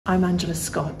I'm Angela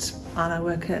Scott and I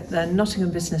work at the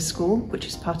Nottingham Business School, which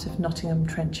is part of Nottingham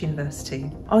Trent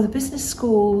University. The business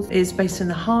school is based in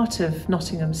the heart of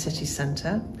Nottingham city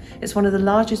centre. It's one of the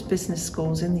largest business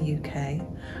schools in the UK,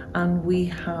 and we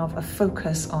have a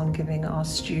focus on giving our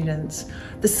students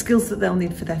the skills that they'll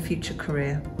need for their future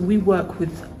career. We work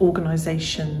with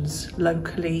organisations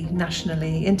locally,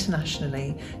 nationally,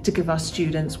 internationally to give our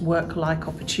students work-like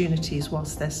opportunities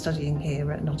whilst they're studying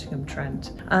here at Nottingham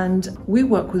Trent. And we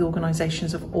work with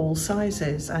organisations of all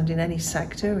sizes and in any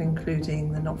sector,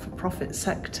 including the not-for-profit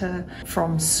sector,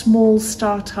 from small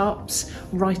startups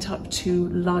right up to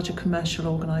larger commercial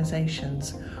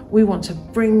organisations. We want to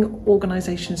bring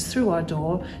organisations through our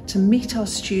door to meet our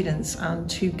students and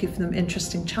to give them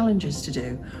interesting challenges to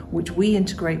do, which we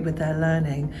integrate with their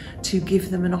learning to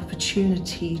give them an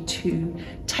opportunity to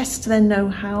test their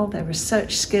know-how, their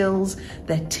research skills,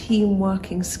 their team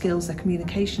working skills, their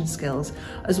communication skills,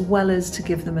 as well as to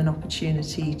give them an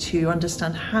opportunity to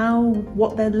understand how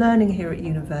what they're learning here at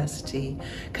university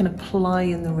can apply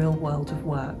in the real world of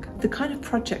work. The kind of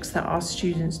projects that our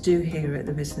students do here at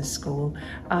the business school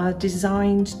are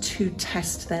designed to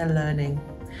test their learning,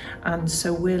 and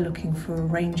so we're looking for a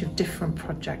range of different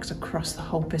projects across the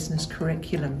whole business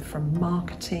curriculum, from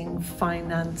marketing,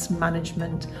 finance,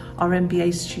 management. Our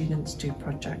MBA students do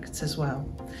projects as well.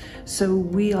 So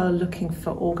we are looking for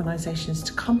organisations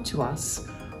to come to us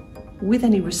with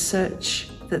any research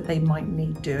that they might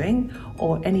need doing,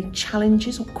 or any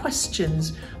challenges or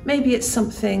questions. Maybe it's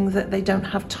something that they don't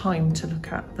have time to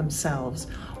look at themselves,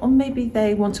 or maybe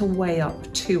they want to weigh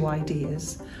up two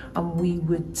ideas, and we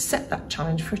would set that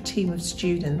challenge for a team of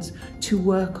students to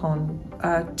work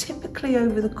on, typically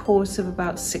over the course of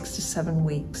about 6 to 7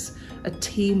 weeks. A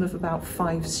team of about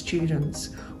 5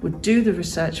 students would do the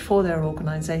research for their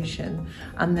organisation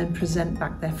and then present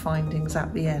back their findings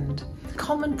at the end.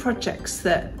 Common projects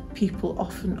that people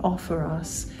often offer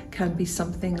us can be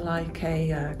something like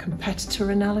a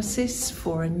competitor analysis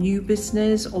for a new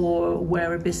business, or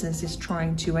where a business is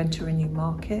trying to enter a new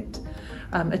market.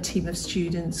 A team of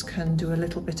students can do a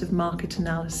little bit of market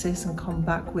analysis and come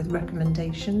back with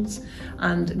recommendations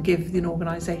and give an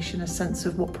organisation a sense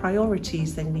of what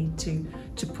priorities they need to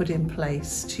put in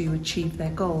place to achieve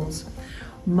their goals.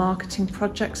 Marketing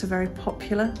projects are very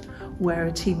popular, where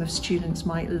a team of students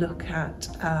might look at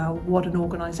what an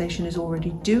organisation is already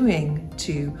doing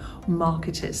to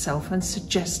market itself and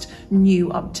suggest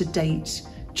new up-to-date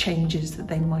changes that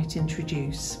they might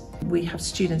introduce. We have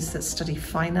students that study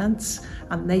finance,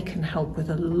 and they can help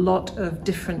with a lot of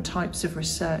different types of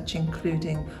research,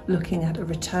 including looking at a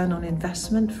return on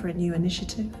investment for a new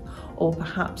initiative, or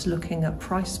perhaps looking at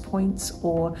price points,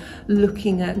 or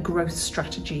looking at growth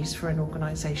strategies for an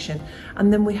organisation.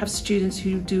 And then we have students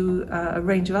who do a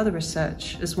range of other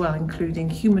research as well, including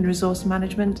human resource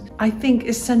management. I think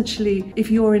essentially,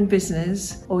 if you're in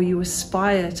business or you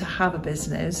aspire to have a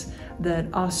business, that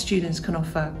our students can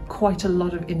offer quite a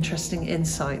lot of interesting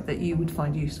insight that you would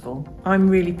find useful. I'm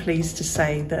really pleased to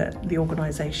say that the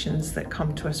organisations that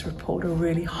come to us report a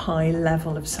really high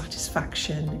level of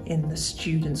satisfaction in the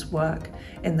students' work,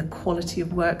 in the quality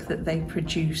of work that they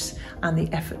produce and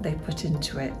the effort they put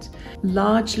into it.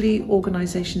 Largely,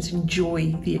 organisations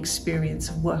enjoy the experience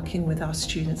of working with our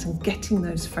students and getting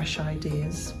those fresh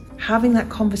ideas. Having that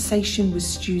conversation with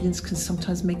students can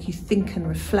sometimes make you think and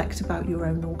reflect about your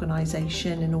own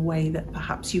organisation in a way that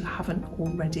perhaps you haven't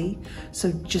already.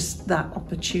 So just that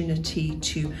opportunity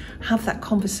to have that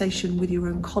conversation with your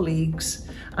own colleagues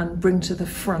and bring to the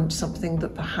front something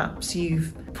that perhaps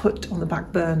you've put on the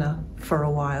back burner for a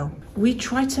while. We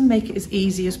try to make it as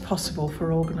easy as possible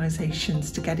for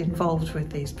organisations to get involved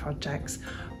with these projects,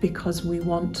 because we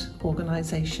want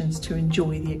organisations to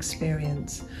enjoy the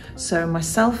experience. So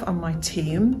myself and my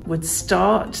team would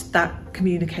start that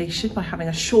communication by having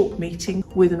a short meeting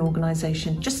with an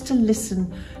organisation just to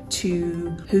listen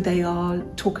to who they are,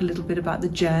 talk a little bit about the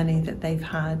journey that they've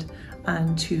had,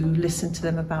 and to listen to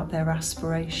them about their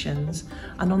aspirations.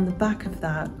 And on the back of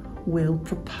that, we'll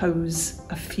propose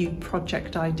a few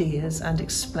project ideas and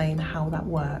explain how that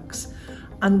works.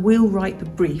 And we'll write the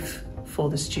brief for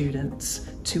the students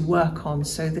to work on,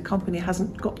 so the company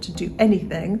hasn't got to do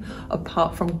anything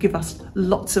apart from give us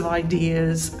lots of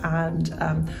ideas, and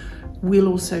we'll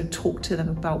also talk to them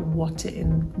about what's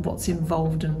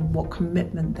involved and what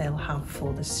commitment they'll have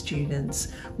for the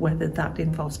students, whether that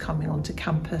involves coming onto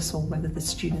campus or whether the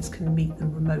students can meet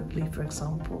them remotely, for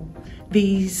example.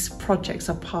 These projects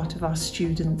are part of our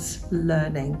students'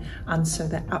 learning, and so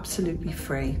they're absolutely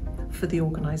free for the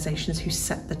organisations who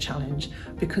set the challenge,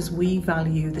 because we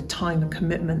value the time and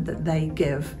commitment that they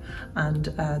give and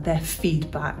their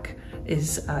feedback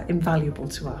is invaluable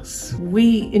to us.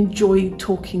 We enjoy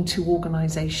talking to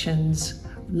organisations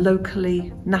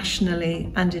locally,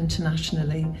 nationally and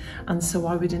internationally, and so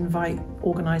I would invite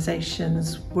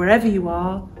organisations wherever you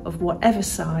are, of whatever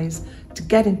size, to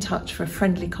get in touch for a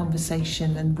friendly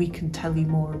conversation, and we can tell you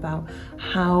more about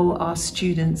how our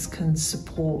students can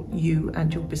support you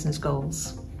and your business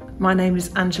goals. My name is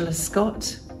Angela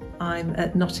Scott. I'm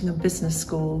at Nottingham Business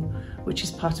School, which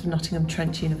is part of Nottingham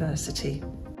Trent University.